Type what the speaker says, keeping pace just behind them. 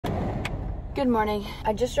Good morning.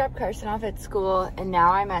 I just dropped Carson off at school and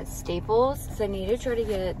now I'm at Staples. So I need to try to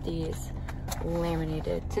get these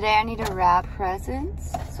laminated. Today I need to wrap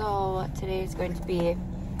presents. So today is going to be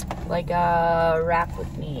like a wrap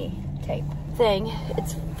with me type thing.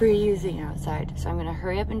 It's freezing outside. So I'm gonna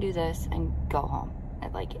hurry up and do this and go home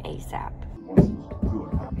at like ASAP.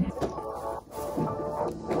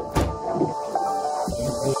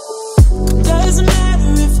 Doesn't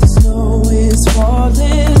matter if the snow is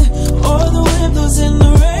falling or the wind blows and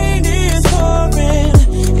the rain is pouring.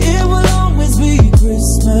 It will always be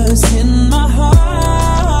Christmas in my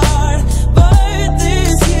heart. But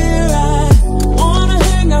this year I wanna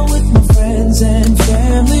hang out with my friends and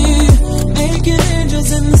family, making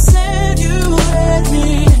angels in the sand. You and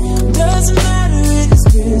me. Doesn't matter, it's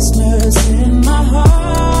Christmas in my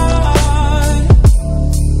heart.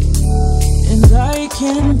 And I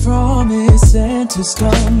can promise Santa's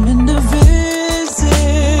coming to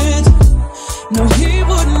visit. No, he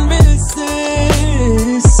wouldn't miss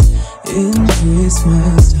this in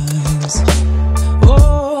Christmas times.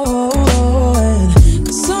 Oh, and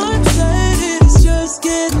the sunset is just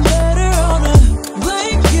getting better on a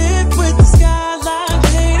blanket with the skyline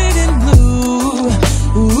painted in blue.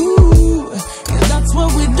 Ooh, and that's what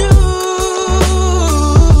we do.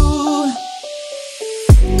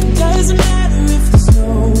 Doesn't matter if the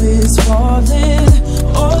snow is falling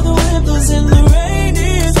or the wind blows and the rain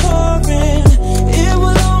is pouring. It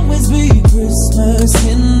will always be Christmas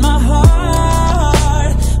in my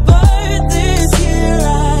heart. But this year I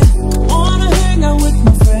wanna hang out with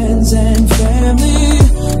my friends and family,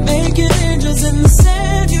 making angels in the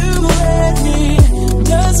sand. You and me.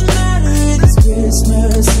 Doesn't matter, it's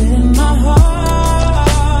Christmas in my heart.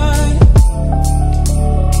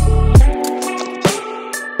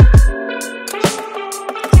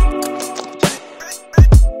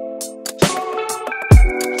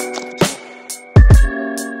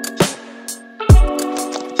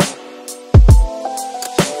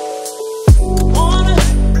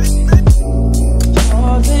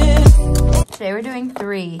 Today we're doing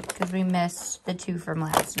 3 because we missed the 2 from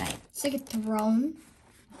last night. It's like a throne.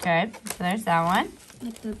 Okay, so there's that one.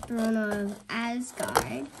 Like the throne of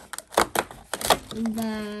Asgard. And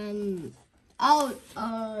then,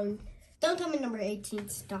 don't tell me number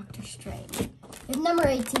 18's Doctor Strange. If number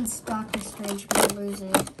 18's Doctor Strange, we're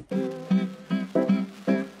losing.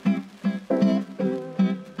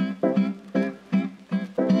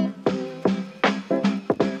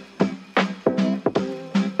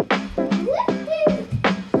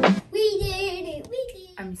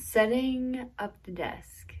 Setting up the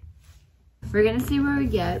desk. We're gonna see where we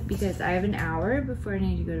get because I have an hour before I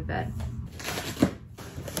need to go to bed.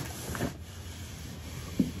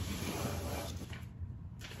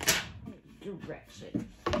 Direction.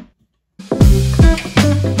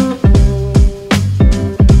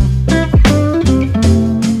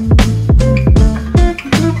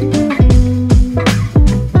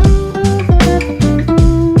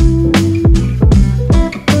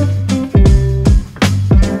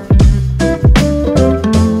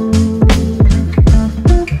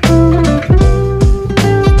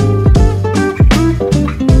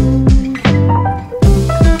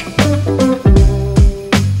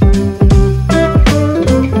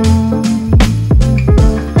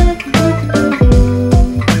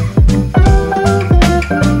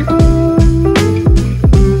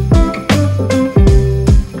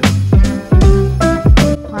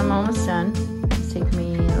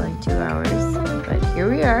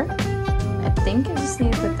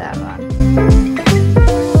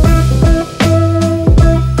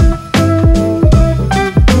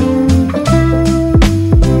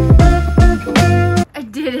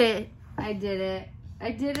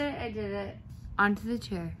 I did it. Onto the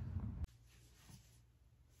chair.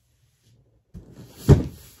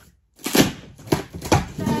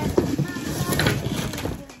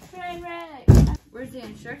 Where's the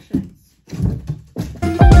instructions?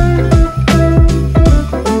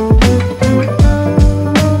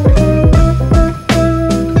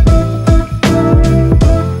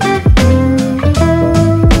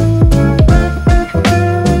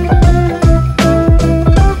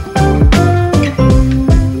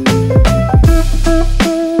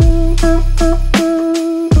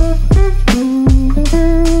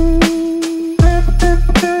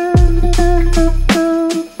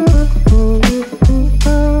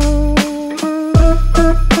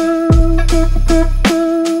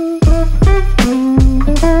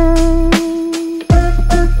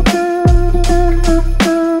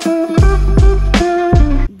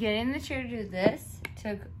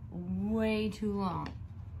 Took way too long.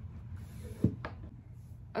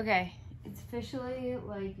 Okay, it's officially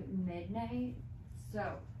like midnight, so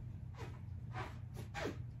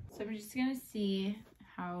I'm just gonna see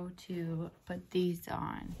how to put these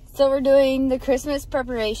on. So we're doing the Christmas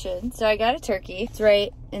preparation. So I got a turkey. It's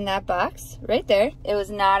right in that box, right there. It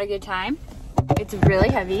was not a good time. It's really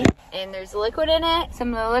heavy, and there's liquid in it.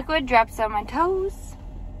 Some of the liquid drops on my toes,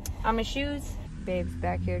 on my shoes. Babe's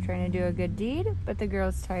back here trying to do a good deed, but the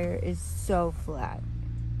girl's tire is so flat.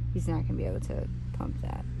 He's not gonna be able to pump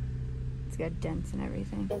that. It's got dents and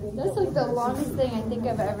everything. That's like the longest thing I think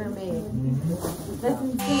I've ever made. That's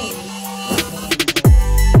insane.